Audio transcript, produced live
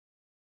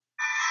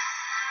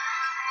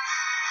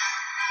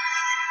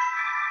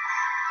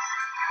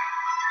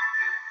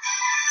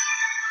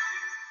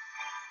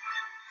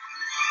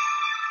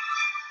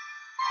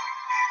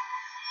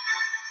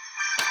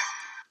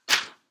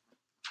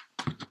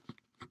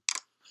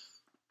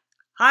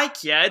Hi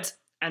kids,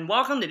 and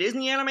welcome to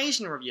Disney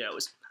Animation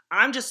Reviews.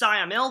 I'm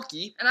Josiah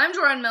Milky, And I'm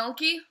Jordan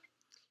Milky.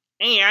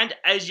 and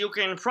as you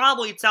can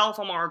probably tell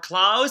from our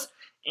clothes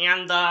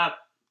and the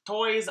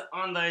toys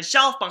on the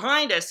shelf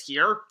behind us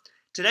here,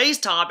 today's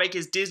topic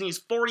is Disney's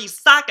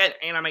 42nd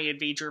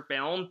animated feature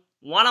film,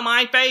 one of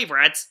my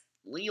favorites,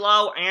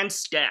 Lilo and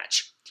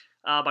Stitch.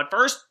 But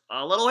first,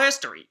 a little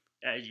history,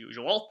 as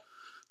usual.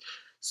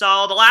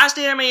 So, the last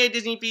animated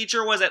Disney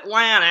feature was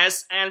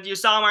Atlantis, and if you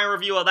saw my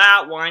review of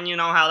that one, you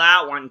know how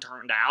that one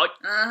turned out.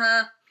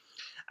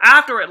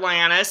 After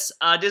Atlantis,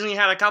 Disney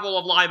had a couple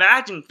of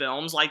live-action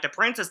films, like The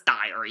Princess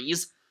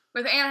Diaries.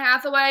 With Anne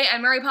Hathaway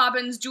and Mary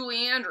Poppins'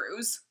 Julie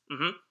Andrews.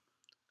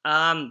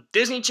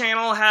 Disney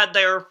Channel had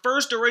their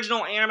first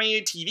original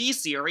animated TV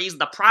series,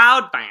 The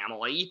Proud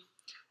Family.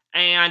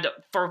 And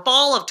for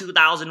fall of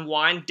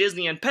 2001,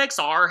 Disney and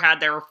Pixar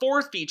had their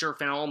fourth feature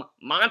film,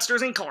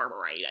 Monsters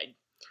Incorporated.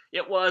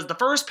 It was the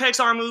first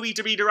Pixar movie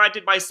to be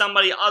directed by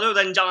somebody other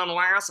than John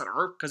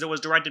Lasseter, because it was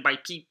directed by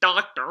Pete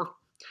Docter.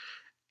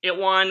 It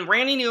won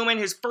Randy Newman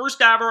his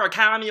first ever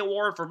Academy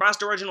Award for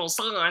Best Original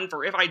Song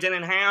for If I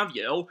Didn't Have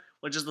You,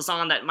 which is the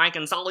song that Mike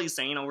and Sully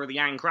sing over the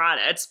end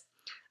credits.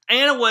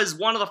 And it was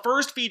one of the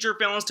first feature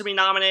films to be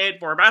nominated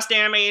for Best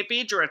Animated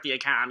Feature at the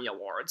Academy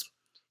Awards.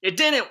 It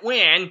didn't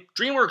win.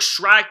 DreamWorks'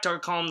 Shrek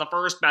took home the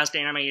first Best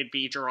Animated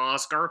Feature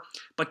Oscar,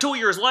 but 2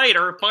 years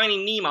later,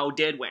 Finding Nemo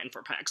did win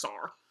for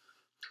Pixar.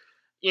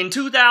 In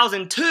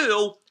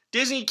 2002,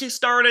 Disney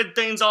started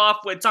things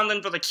off with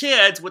something for the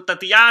kids with the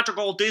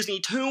theatrical Disney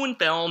Toon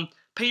film,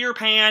 Peter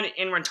Pan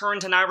in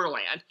Return to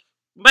Neverland.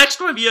 Mixed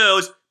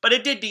reviews, but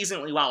it did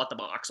decently well at the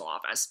box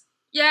office.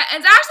 Yeah,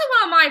 it's actually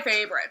one of my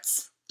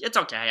favorites. It's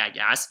okay, I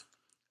guess.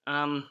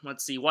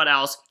 Let's see, what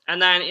else?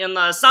 And then in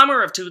the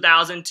summer of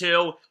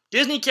 2002,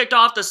 Disney kicked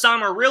off the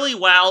summer really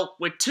well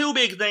with two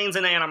big things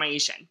in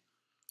animation.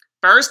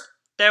 First,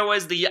 there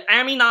was the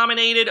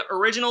Emmy-nominated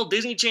original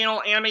Disney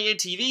Channel animated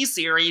TV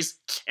series,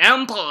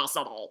 Kim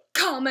Possible.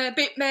 Call me,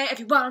 beat me, if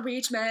you wanna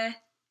reach me.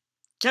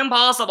 Kim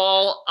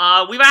Possible,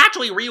 we've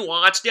actually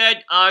rewatched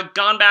it,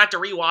 gone back to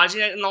rewatching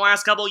it in the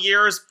last couple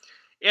years.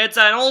 It's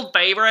an old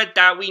favorite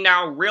that we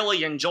now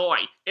really enjoy.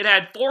 It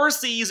had 4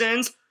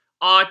 seasons,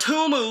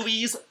 2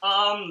 movies,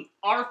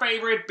 our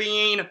favorite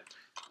being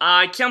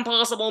Kim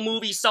Possible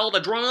movie Sell the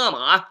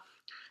Drama,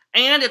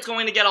 and it's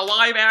going to get a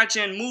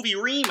live-action movie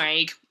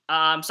remake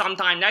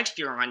sometime next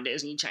year on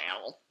Disney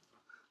Channel.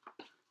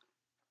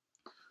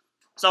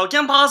 So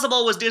Kim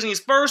Possible was Disney's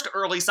first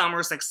early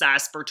summer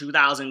success for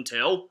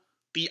 2002.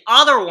 The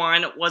other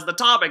one was the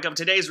topic of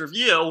today's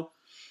review,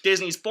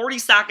 Disney's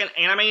 42nd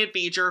animated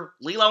feature,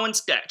 Lilo and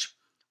Stitch.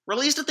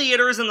 Released to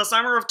theaters in the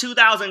summer of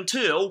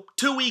 2002,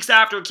 2 weeks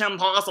after Kim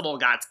Possible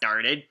got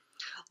started,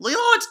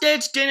 Lilo and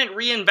Stitch didn't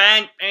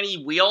reinvent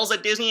any wheels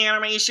at Disney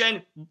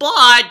Animation,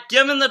 but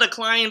given the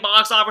declining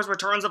box office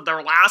returns of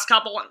their last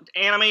couple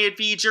animated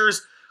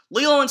features,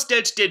 Lilo and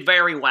Stitch did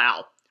very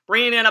well,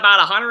 bringing in about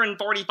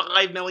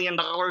 $145 million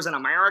in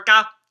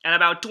America and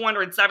about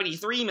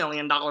 $273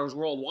 million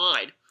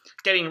worldwide,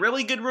 getting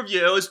really good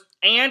reviews,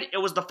 and it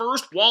was the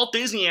first Walt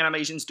Disney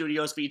Animation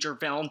Studios feature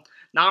film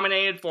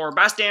nominated for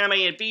Best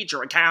Animated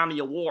Feature Academy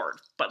Award,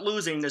 but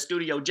losing to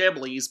Studio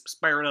Ghibli's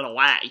Spirited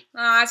Away.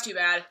 Oh, that's too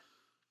bad.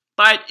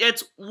 But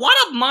it's one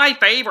of my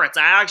favorites,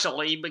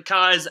 actually,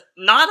 because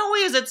not only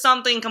is it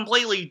something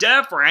completely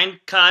different,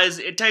 because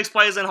it takes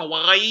place in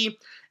Hawaii,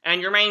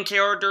 and your main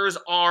characters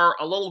are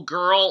a little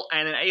girl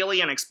and an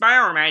alien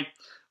experiment,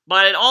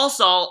 but it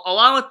also,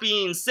 along with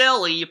being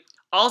silly,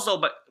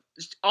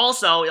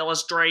 also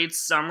illustrates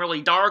some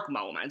really dark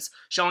moments,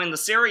 showing the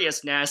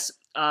seriousness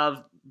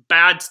of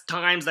bad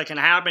times that can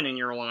happen in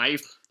your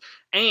life,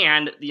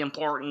 and the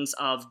importance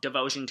of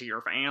devotion to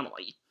your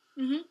family.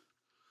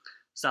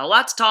 So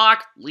let's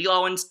talk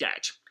Lilo and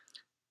Stitch.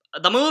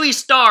 The movie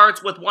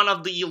starts with one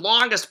of the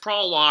longest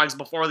prologues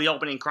before the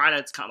opening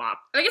credits come up.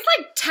 I think it's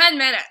like 10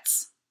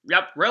 minutes.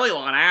 Yep, really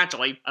long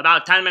actually,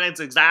 about 10 minutes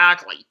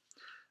exactly.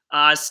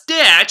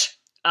 Stitch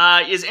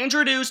is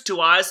introduced to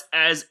us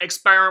as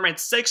Experiment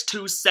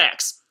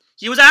 626.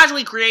 He was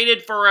actually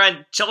created for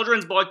a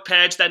children's book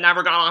pitch that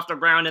never got off the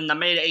ground in the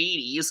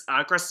mid-80s.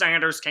 Chris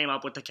Sanders came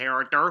up with the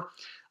character.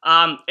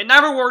 It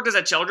never worked as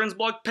a children's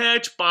book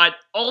pitch, but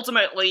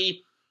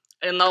ultimately,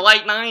 in the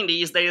late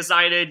 90s, they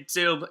decided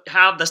to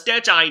have the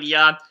Stitch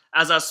idea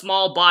as a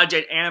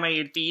small-budget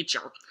animated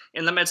feature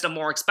in the midst of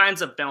more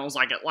expensive films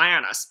like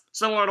Atlantis,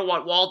 similar to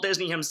what Walt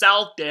Disney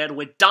himself did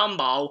with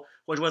Dumbo,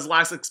 which was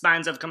less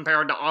expensive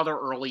compared to other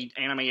early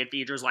animated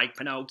features like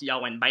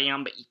Pinocchio and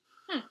Bambi.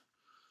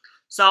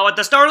 So at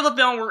the start of the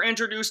film, we're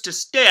introduced to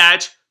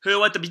Stitch,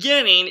 who at the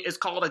beginning is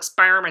called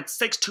Experiment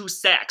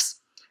 626.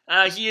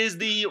 He is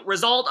the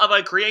result of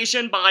a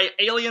creation by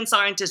alien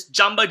scientist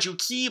Jumba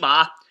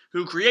Jookiba,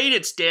 who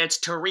created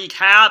Stitch to wreak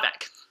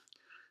havoc.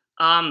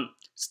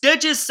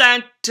 Stitch is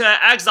sent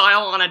to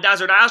exile on a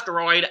desert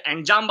asteroid,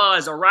 and Jumba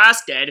is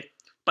arrested,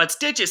 but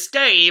Stitch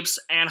escapes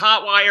and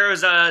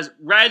hotwires a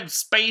red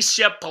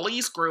spaceship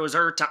police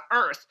cruiser to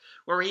Earth,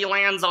 where he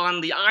lands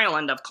on the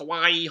island of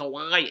Kauai,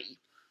 Hawaii.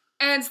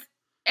 And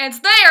And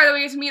it's there that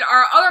we get to meet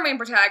our other main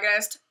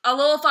protagonist, a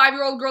little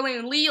 5-year-old girl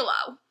named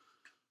Lilo.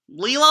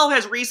 Lilo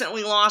has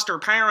recently lost her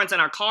parents in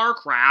a car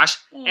crash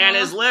and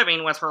is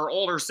living with her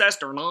older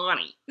sister,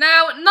 Nani.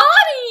 Now,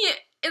 Nani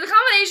is a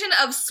combination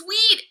of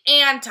sweet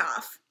and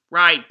tough.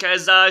 Right,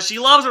 because she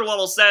loves her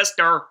little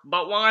sister,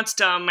 but wants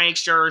to make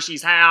sure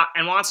she's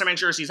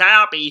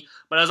happy,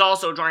 but is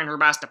also trying her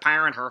best to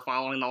parent her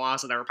following the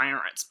loss of their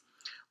parents.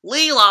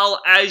 Lilo,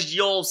 as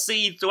you'll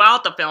see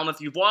throughout the film if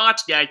you've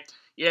watched it,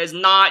 is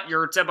not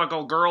your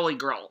typical girly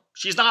girl.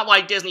 She's not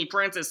like Disney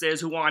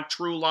princesses who want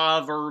true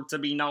love or to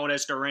be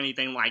noticed or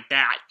anything like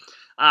that.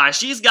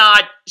 She's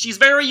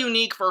very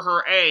unique for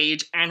her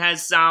age and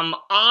has some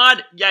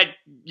odd yet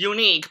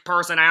unique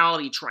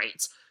personality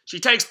traits. She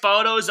takes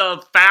photos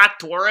of fat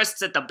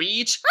tourists at the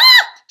beach.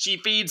 She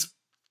feeds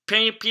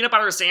peanut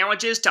butter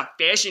sandwiches to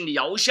fish in the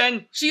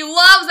ocean. She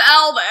loves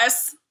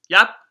Elvis.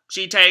 Yep.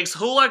 She takes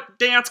hula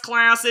dance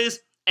classes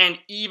and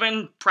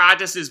even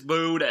practices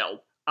voodoo.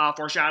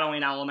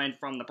 Foreshadowing element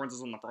from The Princess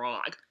and the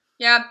Frog.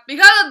 Yeah,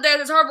 because of this,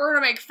 it's hard for her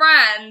to make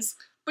friends.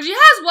 But she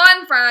has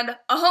one friend,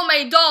 a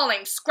homemade doll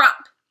named Scrump.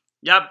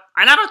 Yep,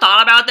 I never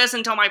thought about this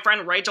until my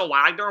friend Rachel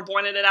Wagner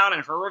pointed it out in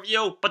her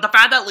review, but the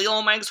fact that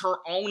Lilo makes her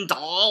own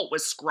doll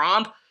with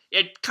Scrump,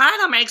 it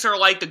kind of makes her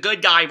like the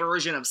good guy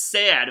version of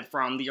Sid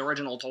from the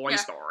original Toy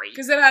Story.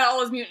 Because Sid had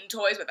all his mutant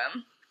toys with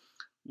him.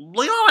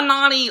 Lilo and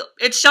Nani,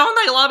 it's shown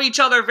they love each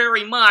other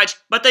very much,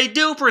 but they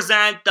do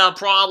present the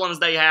problems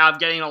they have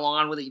getting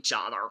along with each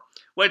other,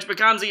 which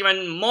becomes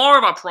even more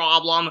of a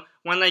problem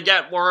when they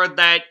get word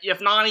that if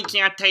Nani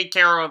can't take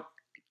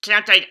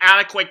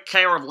adequate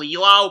care of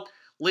Lilo,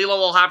 Lilo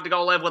will have to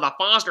go live with a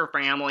foster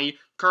family,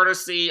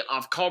 courtesy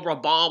of Cobra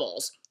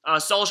Bobbles,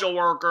 a social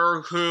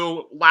worker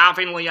who,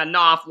 laughingly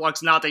enough,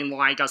 looks nothing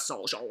like a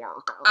social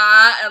worker.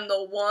 I am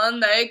the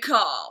one they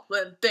call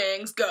when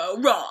things go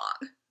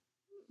wrong.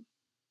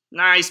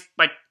 Nice,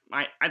 but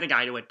I think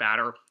I do it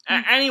better.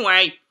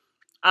 Anyway,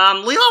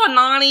 Lilo and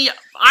Nani,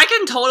 I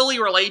can totally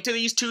relate to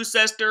these two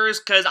sisters,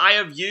 because I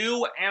have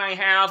you, and I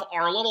have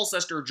our little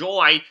sister,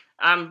 Joy.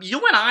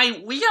 You and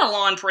I, we get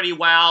along pretty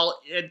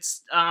well.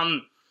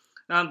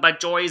 But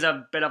Joy's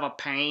a bit of a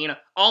pain.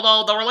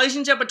 Although, the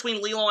relationship between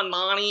Lilo and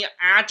Nani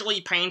actually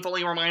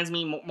painfully reminds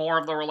me more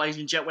of the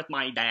relationship with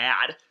my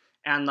dad.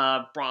 And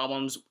the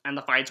problems and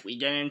the fights we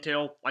get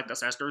into, like the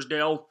sisters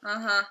do.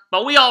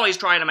 But we always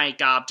try to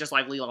make up, just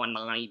like Lilo and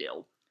Nani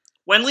do.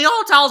 When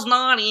Lilo tells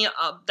Nani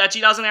that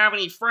she doesn't have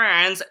any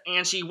friends,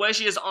 and she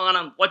wishes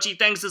on what she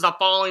thinks is a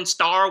falling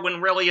star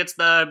when really it's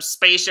the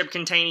spaceship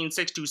containing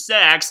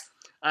 626,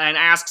 and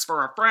asks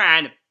for a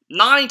friend,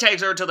 Nani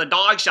takes her to the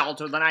dog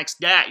shelter the next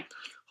day,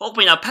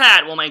 hoping a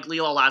pet will make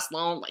Lilo less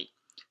lonely.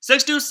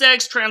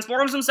 626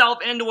 transforms himself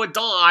into a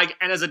dog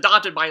and is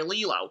adopted by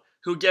Lilo,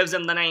 who gives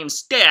him the name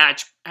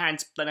Stitch,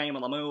 hence the name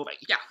of the movie.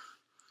 Yeah.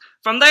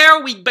 From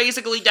there, we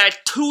basically get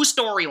two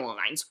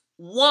storylines.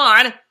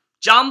 One,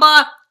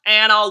 Jumba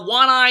and a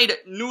one-eyed,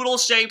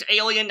 noodle-shaped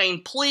alien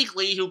named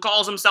Pleakley, who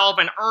calls himself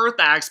an Earth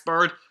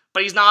expert,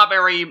 but he's not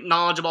very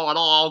knowledgeable at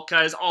all,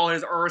 because all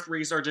his Earth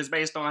research is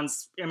based on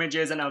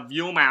images in a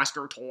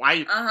Viewmaster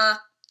toy.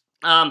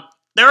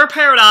 They're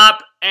paired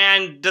up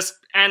and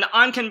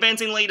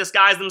unconvincingly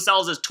disguise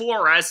themselves as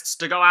tourists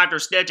to go after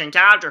Stitch and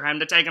capture him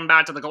to take him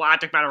back to the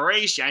Galactic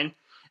Federation.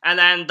 And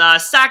then the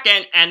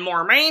second and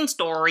more main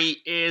story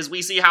is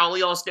we see how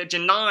Lilo, Stitch,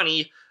 and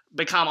Nani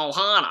become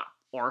Ohana,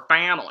 or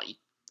family.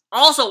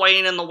 Also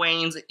waiting in the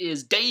wings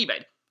is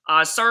David,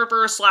 a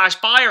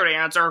surfer/fire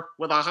dancer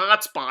with a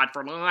hot spot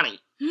for Nani.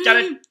 Get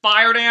it?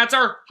 Fire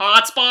dancer?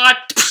 Hot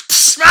spot?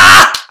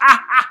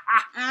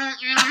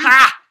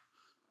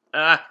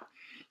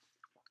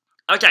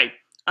 Okay.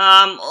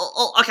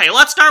 Okay,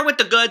 let's start with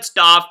the good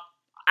stuff.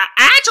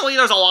 Actually,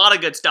 there's a lot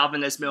of good stuff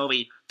in this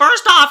movie.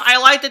 First off, I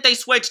like that they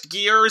switched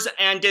gears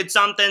and did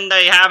something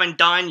they haven't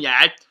done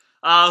yet.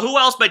 Who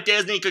else but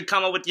Disney could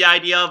come up with the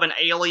idea of an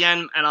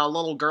alien and a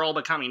little girl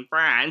becoming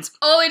friends?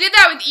 Oh, they did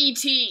that with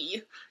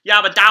E.T.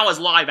 Yeah, but that was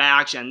live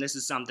action. This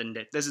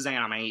is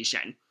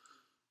animation.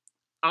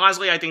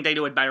 Honestly, I think they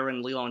do it better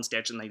in Lilo and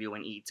Stitch than they do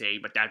in E.T.,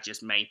 but that's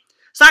just me.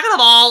 Second of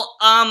all,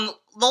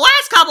 the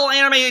last couple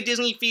animated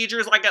Disney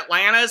features like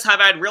Atlantis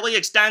have had really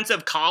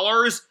extensive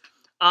collars.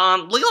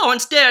 Lilo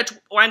and Stitch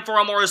went for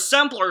a more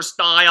simpler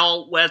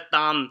style with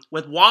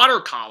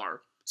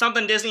watercolor.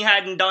 Something Disney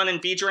hadn't done in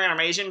feature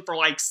animation for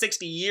like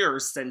 60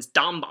 years since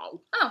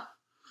Dumbo. Oh.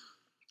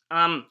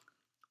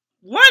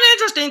 One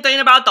interesting thing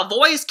about the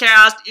voice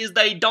cast is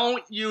they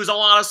don't use a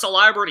lot of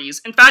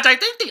celebrities. In fact, I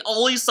think the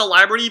only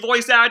celebrity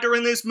voice actor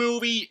in this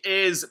movie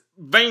is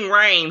Ving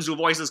Rhames, who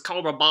voices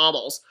Cobra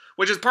Bobbles,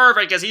 which is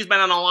perfect because he's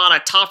been in a lot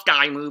of tough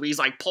guy movies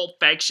like Pulp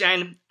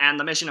Fiction and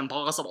the Mission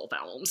Impossible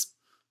films.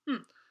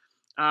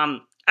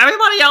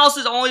 Everybody else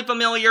is only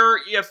familiar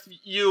if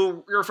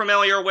you're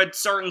familiar with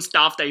certain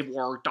stuff they've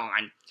worked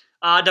on.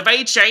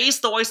 DeVay Chase,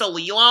 the voice of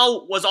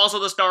Lilo, was also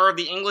the star of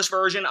the English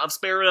version of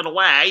Spirited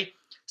Away.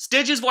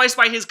 Stitch is voiced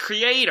by his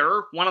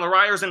creator, one of the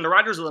writers and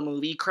directors of the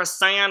movie, Chris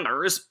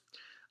Sanders.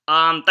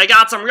 They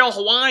got some real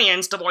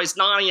Hawaiians to voice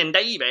Nani and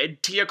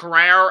David, Tia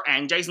Carrere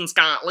and Jason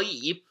Scott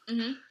Lee.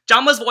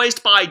 Jumba's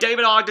voiced by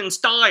David Ogden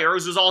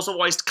Stiers, who's also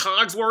voiced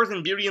Cogsworth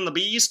in Beauty and the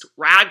Beast,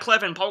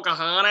 Radcliffe in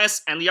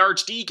Pocahontas, and the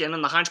Archdeacon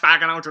in The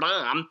Hunchback of Notre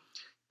Dame.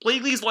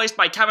 Bleakley's voiced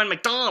by Kevin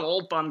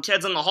McDonald from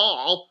Kids in the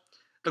Hall.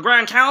 The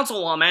Grand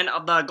Councilwoman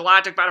of the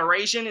Galactic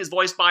Federation is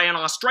voiced by an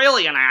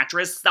Australian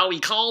actress, Zoe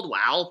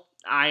Caldwell.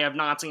 I have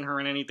not seen her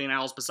in anything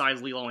else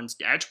besides Lilo and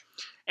Stitch.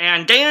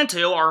 And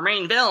Gantu, our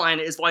main villain,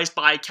 is voiced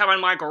by Kevin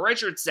Michael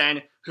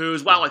Richardson,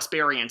 who's well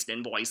experienced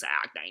in voice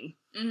acting.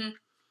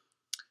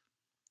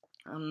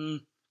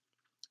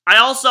 I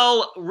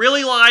also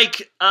really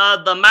like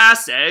the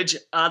message.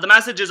 The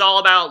message is all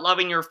about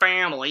loving your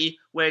family,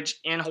 which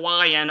in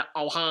Hawaiian,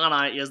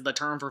 ohana is the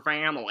term for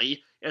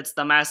family. It's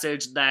the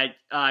message that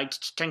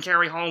can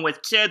carry home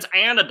with kids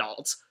and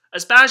adults,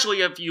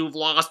 especially if you've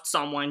lost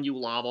someone you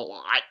love a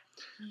lot.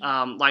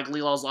 Like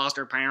Lilo's lost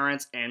her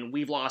parents, and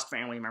we've lost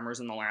family members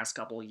in the last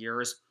couple of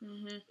years.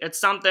 It's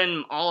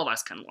something all of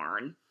us can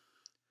learn.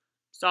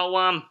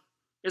 So,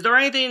 is there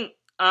anything,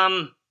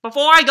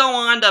 before I go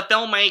on to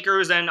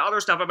filmmakers and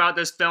other stuff about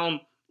this film,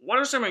 what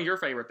are some of your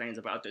favorite things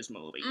about this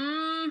movie?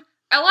 I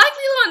like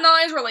Lilo and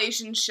Nani's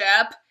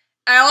relationship.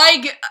 I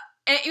like,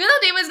 even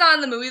though David's not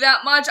in the movie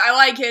that much, I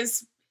like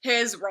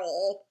his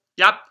role.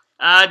 Yep.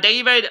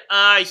 David,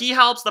 he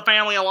helps the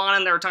family along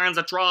in their times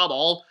of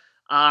trouble.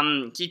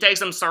 He takes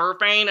them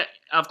surfing.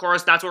 Of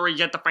course, that's where we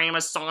get the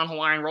famous San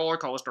Hawaiian roller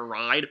coaster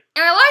ride.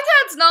 And I like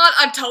that it's not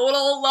a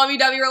total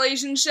lovey-dovey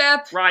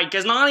relationship. Right,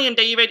 because Nani and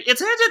David,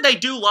 it's hinted they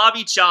do love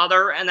each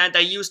other and that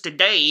they used to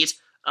date,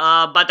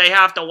 but they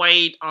have to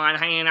wait on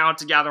hanging out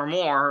together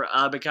more,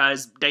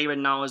 because David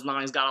knows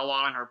Nani's got a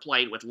lot on her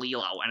plate with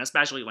Lilo, and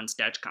especially when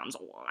Stitch comes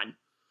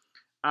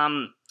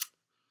along.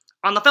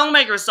 On the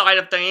filmmaker's side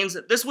of things,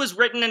 this was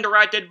written and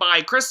directed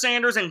by Chris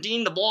Sanders and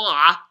Dean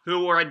DeBlois,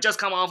 who had just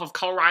come off of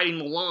co-writing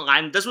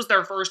Mulan. This was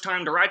their first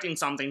time directing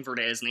something for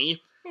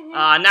Disney.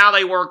 Now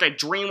they work at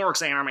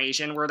DreamWorks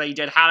Animation, where they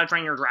did How to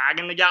Train Your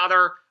Dragon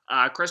together.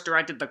 Chris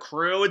directed The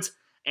Croods,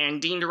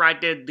 and Dean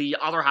directed the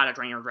other How to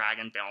Train Your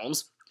Dragon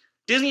films.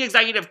 Disney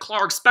executive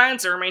Clark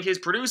Spencer made his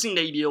producing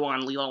debut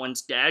on Lilo and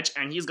Stitch,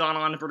 and he's gone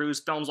on to produce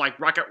films like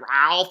Wreck-It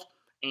Ralph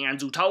and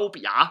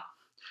Zootopia.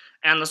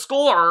 And the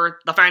score,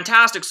 the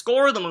fantastic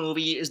score of the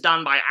movie, is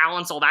done by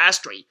Alan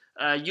Silvestri.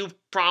 You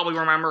probably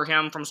remember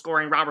him from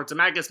scoring Robert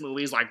Zemeckis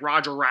movies like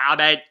Roger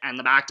Rabbit and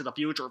the Back to the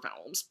Future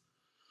films.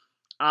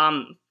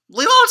 Lilo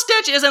and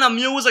Stitch isn't a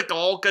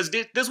musical, because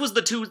this was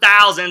the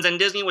 2000s and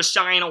Disney was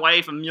shying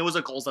away from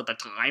musicals at the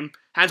time,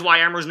 hence why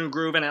Emperor's New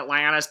Groove and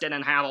Atlantis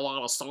didn't have a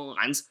lot of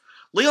songs.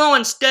 Lilo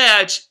and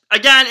Stitch,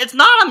 again, it's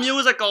not a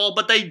musical,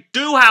 but they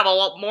do have a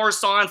lot more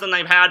songs than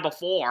they've had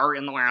before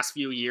in the last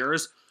few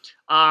years.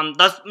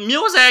 The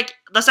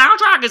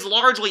soundtrack is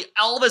largely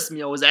Elvis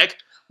music,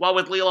 what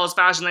with Lilo's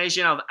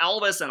fascination of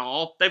Elvis and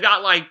all. They've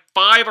got like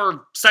 5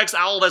 or 6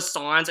 Elvis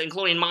songs,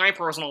 including my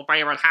personal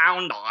favorite,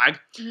 Hound Dog.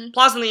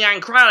 Plus, in the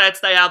end credits,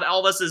 they have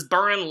Elvis's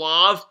Burnin'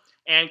 Love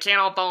and Can't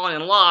Help Falling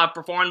in Love,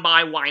 performed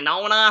by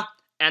Winona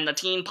and the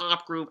teen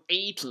pop group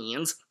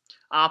A-Teens.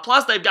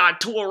 Plus, they've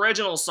got 2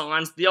 original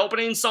songs, the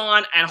opening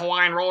song and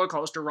Hawaiian Roller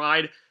Coaster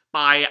Ride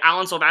by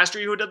Alan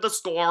Silvestri, who did the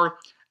score,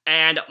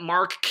 and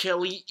Mark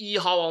Kili'i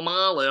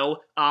Ho'omalu.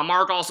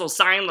 Mark also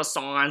signed the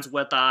songs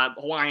with the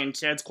Hawaiian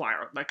Kids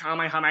Choir, the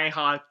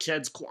Kamehameha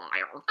Kids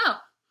Choir.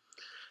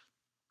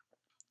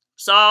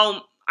 So,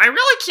 I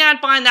really can't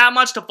find that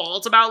much to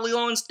fault about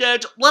Lilo and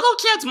Stitch. Little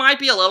kids might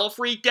be a little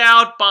freaked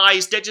out by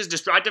Stitch's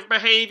destructive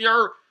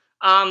behavior,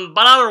 but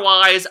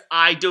otherwise,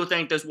 I do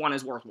think this one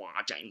is worth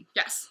watching.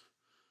 Yes.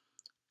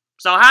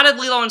 So, how did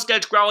Lilo and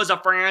Stitch grow as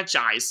a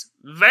franchise?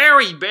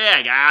 Very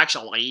big,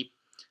 actually.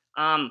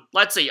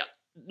 Let's see.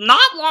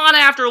 Not long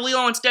after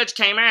Lilo and Stitch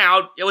came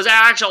out, it was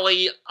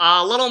actually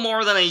a little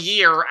more than a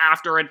year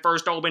after it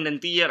first opened in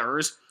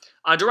theaters,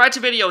 a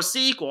direct-to-video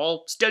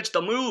sequel, Stitch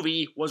the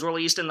Movie, was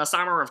released in the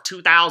summer of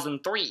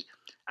 2003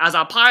 as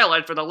a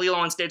pilot for the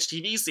Lilo and Stitch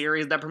TV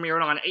series that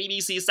premiered on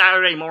ABC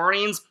Saturday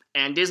mornings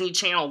and Disney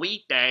Channel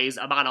weekdays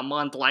about a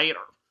month later.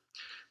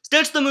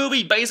 Stitch the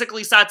Movie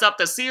basically sets up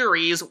the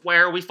series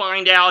where we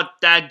find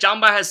out that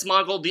Jumba has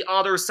smuggled the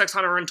other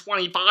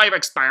 625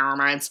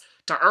 experiments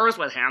to Earth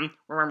with him.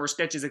 Remember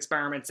Stitch's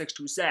experiment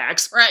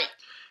 626. Right.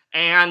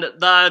 And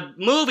the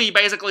movie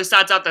basically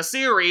sets up the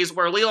series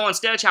where Lilo and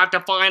Stitch have to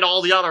find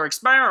all the other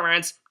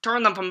experiments,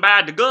 turn them from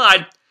bad to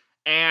good,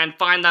 and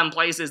find them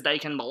places they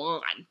can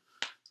belong.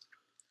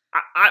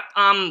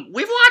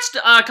 We've watched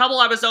a couple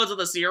episodes of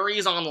the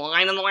series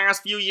online in the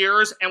last few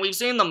years, and we've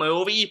seen the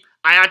movie.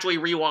 I actually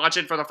rewatched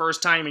it for the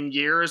first time in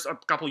years, a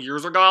couple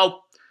years ago.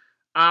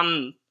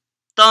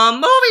 The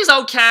movie's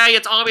okay,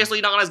 it's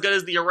obviously not as good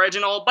as the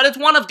original, but it's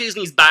one of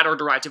Disney's better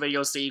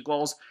direct-to-video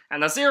sequels,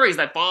 and the series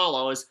that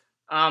follows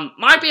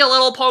might be a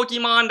little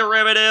Pokemon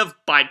derivative,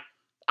 but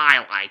I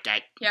like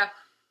it. Yeah.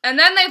 And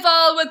then they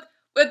followed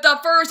with the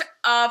first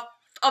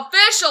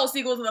official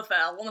sequel to the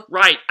film.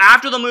 Right,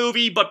 after the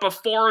movie, but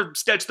before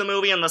Stitch the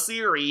movie and the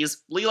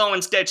series, Lilo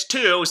and Stitch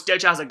 2,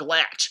 Stitch Has a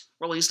Glitch,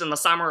 released in the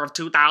summer of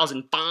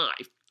 2005.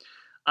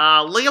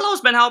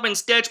 Lilo's been helping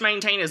Stitch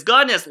maintain his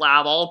goodness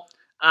level,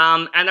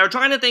 and they're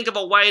trying to think of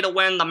a way to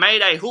win the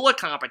Mayday Hula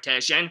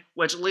competition,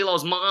 which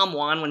Lilo's mom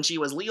won when she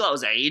was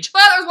Lilo's age.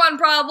 But there's one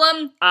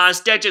problem.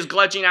 Stitch is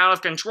glitching out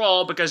of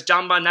control because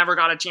Jumba never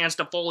got a chance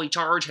to fully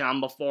charge him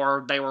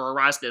before they were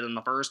arrested in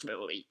the first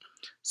movie.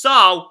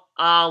 So,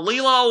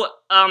 Lilo,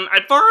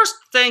 at first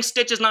thinks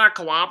Stitch is not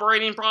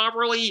cooperating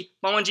properly,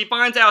 but when she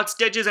finds out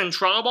Stitch is in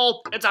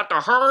trouble, it's up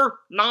to her,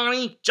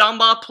 Nani,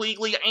 Jumba,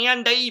 Pleakley,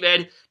 and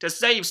David to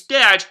save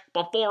Stitch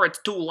before it's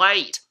too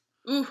late.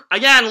 Ooh.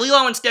 Again,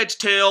 Lilo and Stitch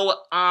 2,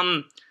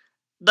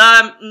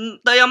 the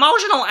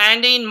emotional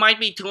ending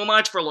might be too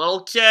much for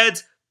little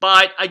kids,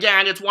 but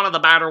again, it's one of the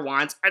better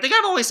ones. I think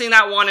I've only seen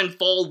that one in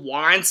full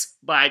once,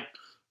 but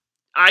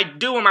I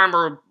do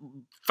remember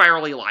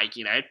fairly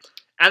liking it.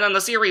 And then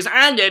the series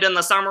ended in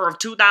the summer of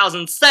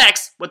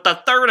 2006 with the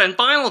third and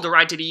final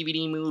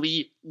direct-to-DVD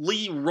movie,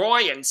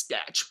 Leroy and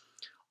Stitch.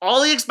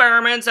 All the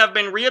experiments have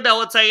been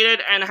rehabilitated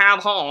and have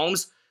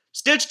homes.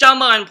 Stitch,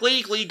 Jumba, and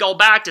Pleakley go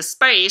back to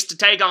space to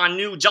take on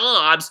new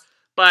jobs,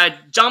 but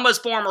Jumba's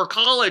former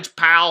college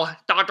pal,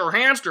 Dr.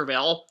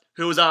 Hamsterville,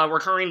 who's a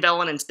recurring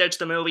villain in Stitch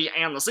the movie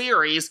and the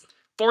series,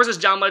 forces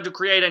Jumba to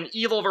create an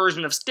evil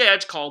version of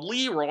Stitch called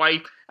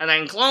Leroy, and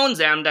then clones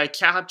him to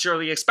capture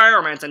the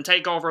experiments and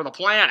take over the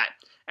planet.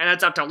 And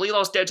it's up to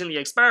Lilo, Stitch, and the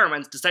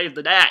experiments to save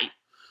the day.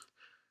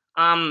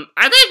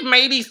 I think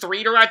maybe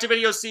 3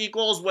 direct-to-video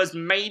sequels was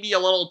maybe a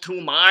little too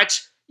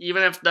much,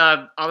 even if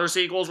the other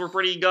sequels were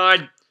pretty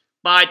good.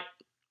 But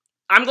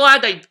I'm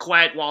glad they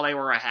quit while they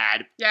were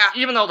ahead. Yeah.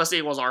 Even though the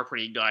sequels are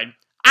pretty good.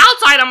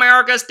 Outside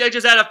America, Stitch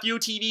has had a few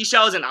TV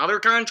shows in other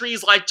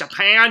countries, like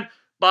Japan,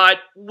 but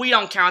we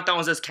don't count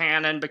those as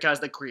canon because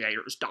the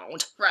creators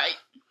don't. Right.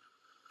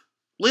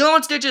 Lilo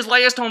and Stitch's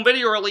latest home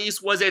video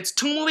release was its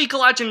 2-movie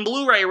collection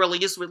Blu-ray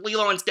release with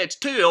Lilo and Stitch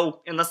 2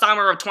 in the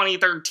summer of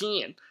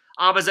 2013,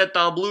 opposite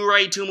the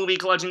Blu-ray 2-movie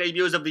collection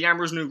debuts of The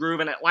Emperor's New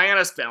Groove and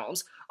Atlantis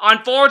films.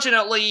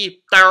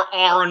 Unfortunately, there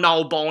are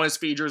no bonus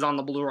features on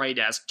the Blu-ray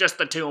disc, just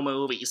the 2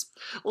 movies.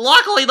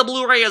 Luckily, the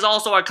Blu-ray is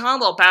also a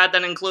combo pack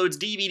that includes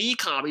DVD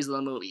copies of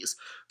the movies.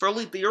 For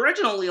the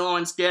original Lilo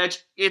and Stitch,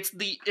 it's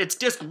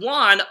disc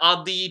 1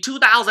 of the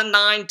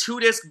 2009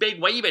 2-disc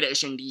Big Wave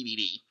Edition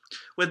DVD,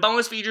 with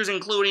bonus features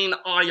including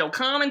audio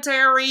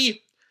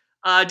commentary,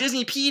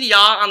 Disneypedia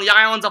on the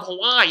islands of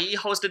Hawaii,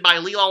 hosted by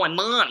Lilo and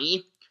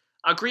Nani,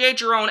 a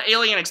create-your-own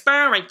alien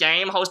experiment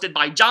game hosted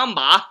by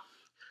Jumba,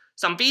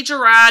 some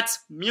featurettes,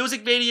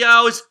 music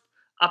videos,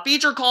 a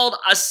feature called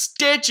A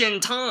Stitch in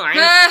Time,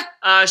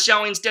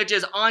 showing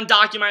Stitch's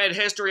undocumented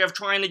history of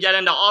trying to get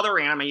into other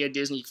animated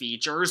Disney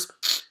features.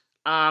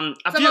 Some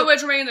of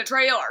which remain in the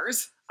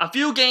trailers. A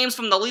few games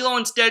from the Lilo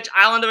and Stitch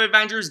Island of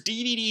Adventures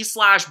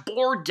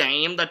DVD/board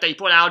game that they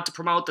put out to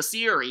promote the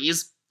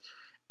series.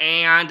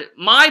 And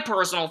my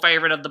personal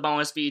favorite of the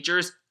bonus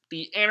features,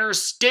 the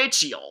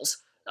Interstitials,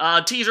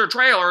 teaser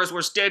trailers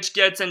where Stitch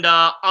gets into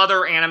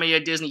other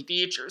animated Disney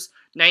features,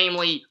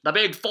 namely the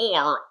big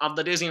 4 of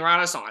the Disney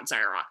Renaissance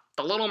era.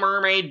 The Little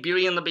Mermaid,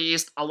 Beauty and the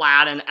Beast,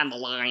 Aladdin, and The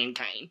Lion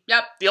King.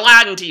 Yep. The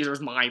Aladdin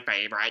teaser's my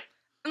favorite.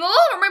 And the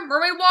Little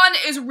Mermaid one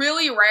is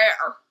really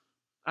rare.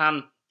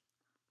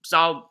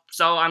 So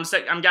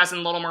I'm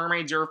guessing Little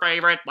Mermaid's your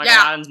favorite, like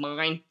yeah. Aladdin's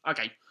mine?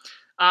 Okay.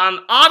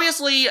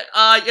 Obviously,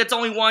 it's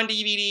only 1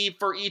 DVD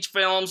for each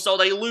film, so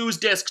they lose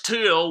disc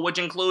 2, which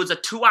includes a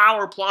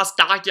 2-hour-plus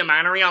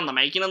documentary on the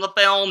making of the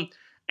film,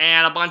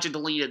 and a bunch of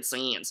deleted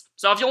scenes.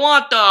 So if you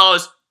want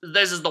those,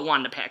 this is the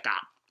one to pick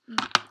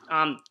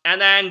up.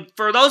 And then,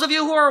 for those of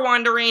you who are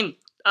wondering,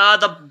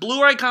 the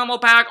Blu-ray combo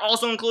pack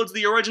also includes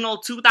the original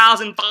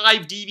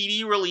 2005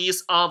 DVD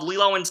release of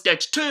Lilo and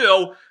Stitch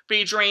 2,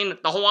 featuring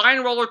the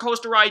Hawaiian roller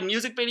coaster ride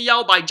music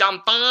video by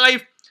Jump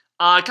 5,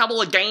 a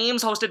couple of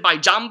games hosted by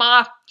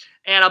Jumba,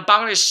 and a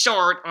bonus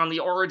short on the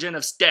origin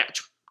of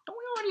Stitch. Don't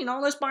we already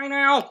know this by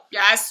now?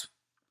 Yes.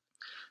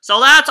 So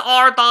that's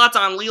our thoughts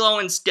on Lilo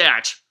and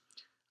Stitch.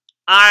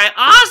 I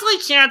honestly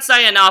can't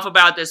say enough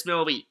about this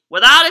movie.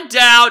 Without a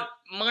doubt,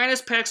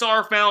 minus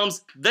Pixar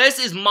films, this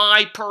is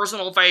my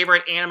personal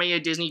favorite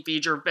animated Disney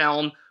feature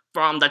film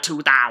from the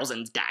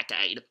 2000s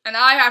decade. And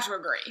I have to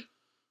agree.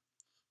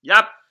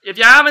 Yep. If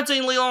you haven't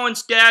seen Lilo and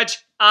Stitch,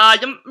 you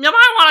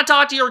might want to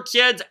talk to your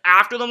kids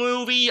after the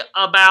movie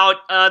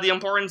about the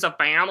importance of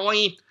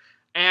family.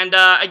 And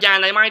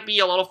again, they might be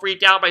a little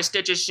freaked out by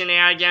Stitch's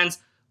shenanigans,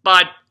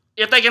 but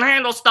if they can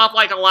handle stuff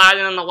like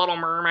Aladdin and the Little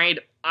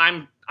Mermaid,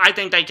 I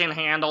think they can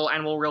handle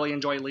and will really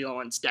enjoy Lilo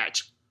and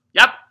Stitch.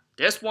 Yep,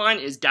 this one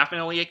is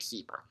definitely a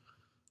keeper.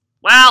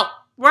 Well,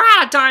 we're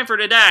out of time for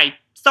today,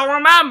 so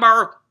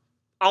remember,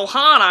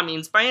 ALOHA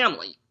means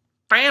family.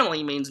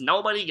 Family means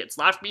nobody gets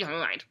left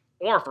behind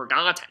or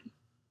forgotten.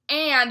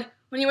 And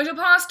when you wish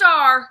upon a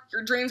star,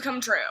 your dreams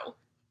come true.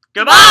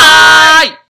 Goodbye!